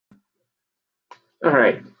All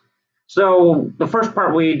right. So the first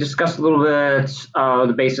part we discussed a little bit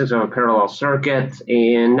the basics of a parallel circuit,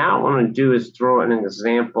 and now what I'm going to do is throw in an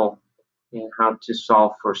example and how to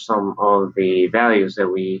solve for some of the values that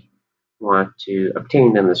we want to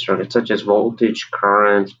obtain in the circuit, such as voltage,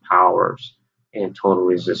 current, powers, and total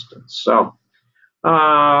resistance. So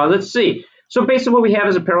let's see. So basically what we have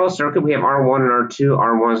is a parallel circuit. We have R1 and R2.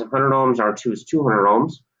 R1 is 100 ohms, R2 is 200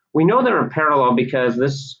 ohms. We know they're in parallel because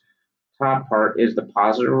this top part is the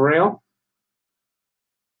positive rail,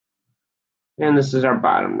 and this is our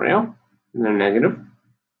bottom rail, and they're negative.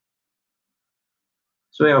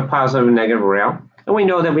 So we have a positive and negative rail, and we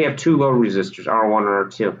know that we have two load resistors, R1 and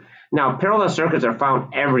R2. Now, parallel circuits are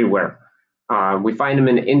found everywhere. We find them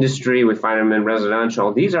in industry, we find them in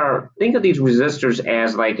residential. Think of these resistors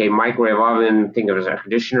as like a microwave oven, think of it as a air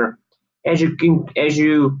conditioner. As you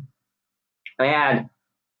add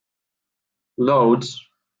loads,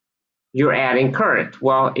 you're adding current.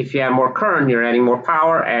 Well, if you add more current, you're adding more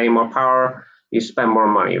power, you spend more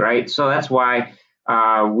money, right? So that's why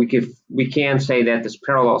we can say that this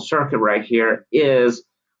parallel circuit right here is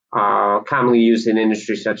commonly used in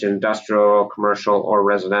industry such as industrial, commercial, or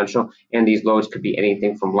residential, and these loads could be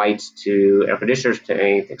anything from lights to air conditioners to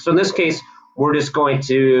anything. So in this case, we're just going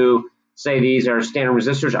to say these are standard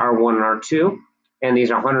resistors, R1 and R2, and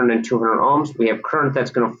these are 100 and 200 ohms. We have current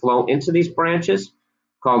that's going to flow into these branches.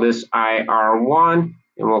 Call this IR1,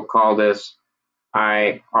 and we'll call this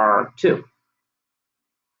IR2.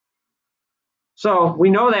 So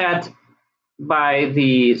we know that by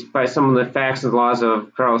some of the facts and laws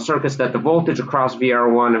of parallel circuits that the voltage across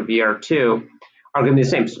VR1 and VR2 are going to be the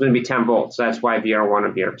same. So it's going to be 10 volts. That's why VR1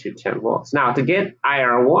 and VR2 10 volts. Now to get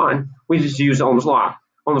IR1, we just use Ohm's law.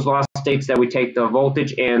 Ohm's law states that we take the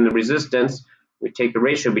voltage and the resistance, we take the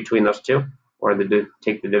ratio between those two, or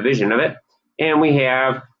take the division of it, and we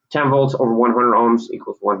have 10 volts over 100 ohms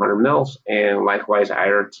equals 100 mils, and likewise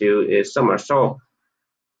IR2 is similar. So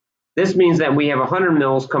this means that we have 100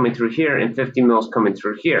 mils coming through here and 50 mils coming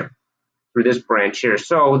through here, through this branch here.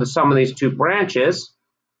 So the sum of these two branches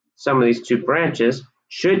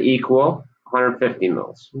should equal 150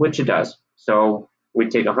 mils, which it does. So we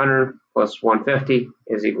take 100 plus 150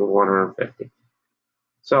 is equal to 150.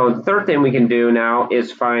 So the third thing we can do now is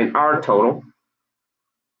find our total.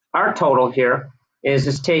 Our total here is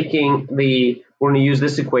just taking we're going to use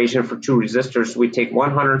this equation for two resistors. So we take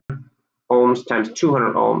 100 ohms times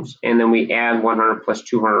 200 ohms, and then we add 100 plus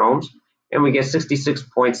 200 ohms, and we get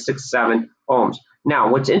 66.67 ohms. Now,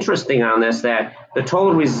 what's interesting on this, that the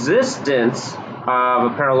total resistance of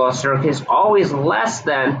a parallel circuit is always less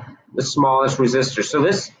than the smallest resistor. So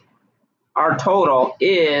our total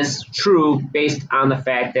is true based on the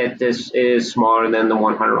fact that this is smaller than the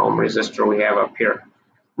 100 ohm resistor we have up here.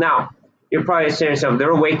 Now, you're probably saying to yourself, is there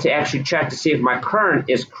a way to actually check to see if my current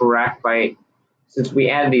is correct since we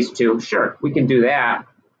add these two? Sure, we can do that.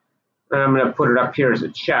 And I'm going to put it up here as a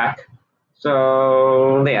check.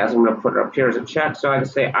 So, yes, I'm going to put it up here as a check. So I can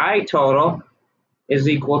say I total is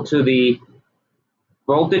equal to the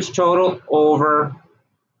voltage total over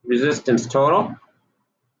resistance total.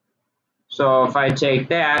 So if I take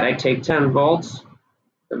that, I take 10 volts,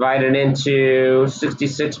 divide it into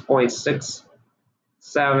 66.67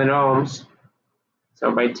 ohms. So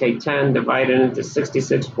if I take 10 divided into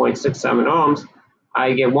 66.67 ohms,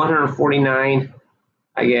 I get 149.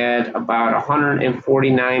 I get about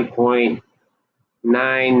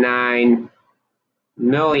 149.99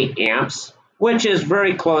 milliamps, which is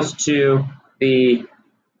very close to the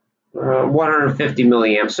 150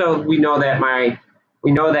 milliamps. So we know that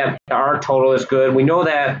our total is good. We know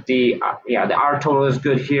that the R total is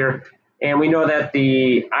good here, and we know that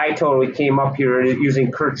the I total we came up here using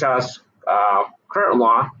Kirchhoff's current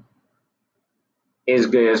law is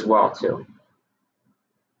good as well too.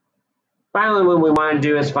 Finally, what we want to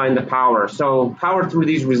do is find the power. So power through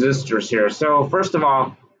these resistors here. So first of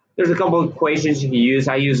all, there's a couple of equations you can use.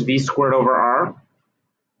 I use V squared over R.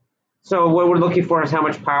 So what we're looking for is how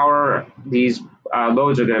much power these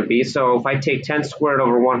loads are going to be. So if I take 10 squared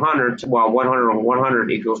over 100, well, 100 over 100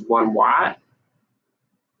 equals 1 watt.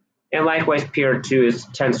 And likewise, PR2 is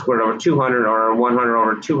 10 squared over 200, or 100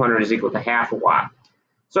 over 200 is equal to half a watt.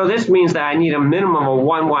 So this means that I need a minimum of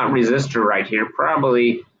 1 watt resistor right here.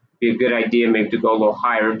 Probably be a good idea maybe to go a little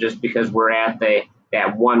higher just because we're at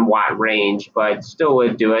that 1 watt range, but still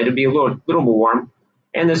would do it. It'd be a little warm.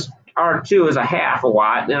 And this R2 is a half a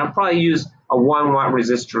watt, and I'll probably use a 1 watt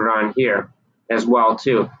resistor on here as well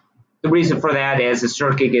too. The reason for that is the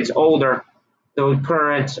circuit gets older, the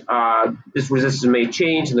current, this resistance may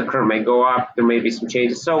change and the current may go up. There may be some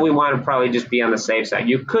changes, so we want to probably just be on the safe side.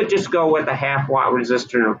 You could just go with a half watt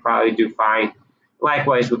resistor and it'll probably do fine.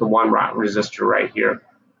 Likewise with the 1 watt resistor right here.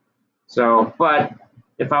 So, but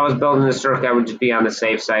if I was building the circuit, I would just be on the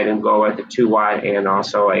safe side and go with the 2 watt and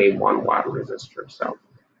also a 1 watt resistor.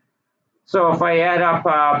 So if I add up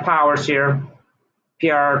powers here,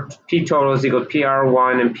 P total is equal to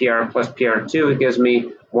PR1 and PR plus PR2. It gives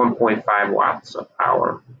me 1.5 watts of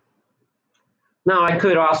power. Now I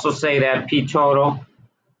could also say that P total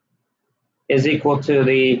is equal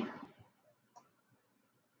to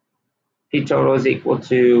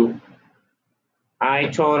I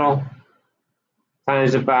total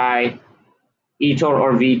times it by E total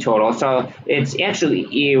or V total. So it's actually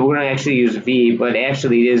E. We're going to actually use V, but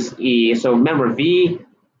actually it is E. So remember, V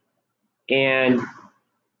and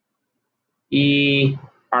E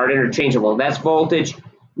are interchangeable. That's voltage.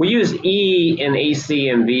 We use E in AC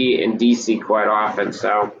and V in DC quite often.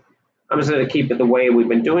 So I'm just going to keep it the way we've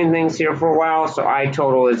been doing things here for a while. So I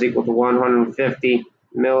total is equal to 150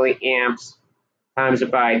 milliamps times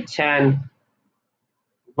it by 10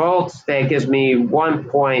 volts. That gives me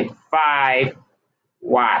 1.5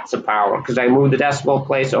 watts of power because I moved the decimal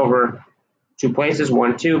place over 2 places,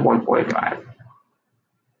 1, 2, 1.5.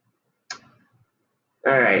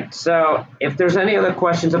 All right, so if there's any other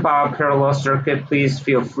questions about parallel circuit, please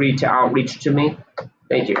feel free to outreach to me.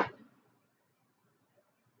 Thank you.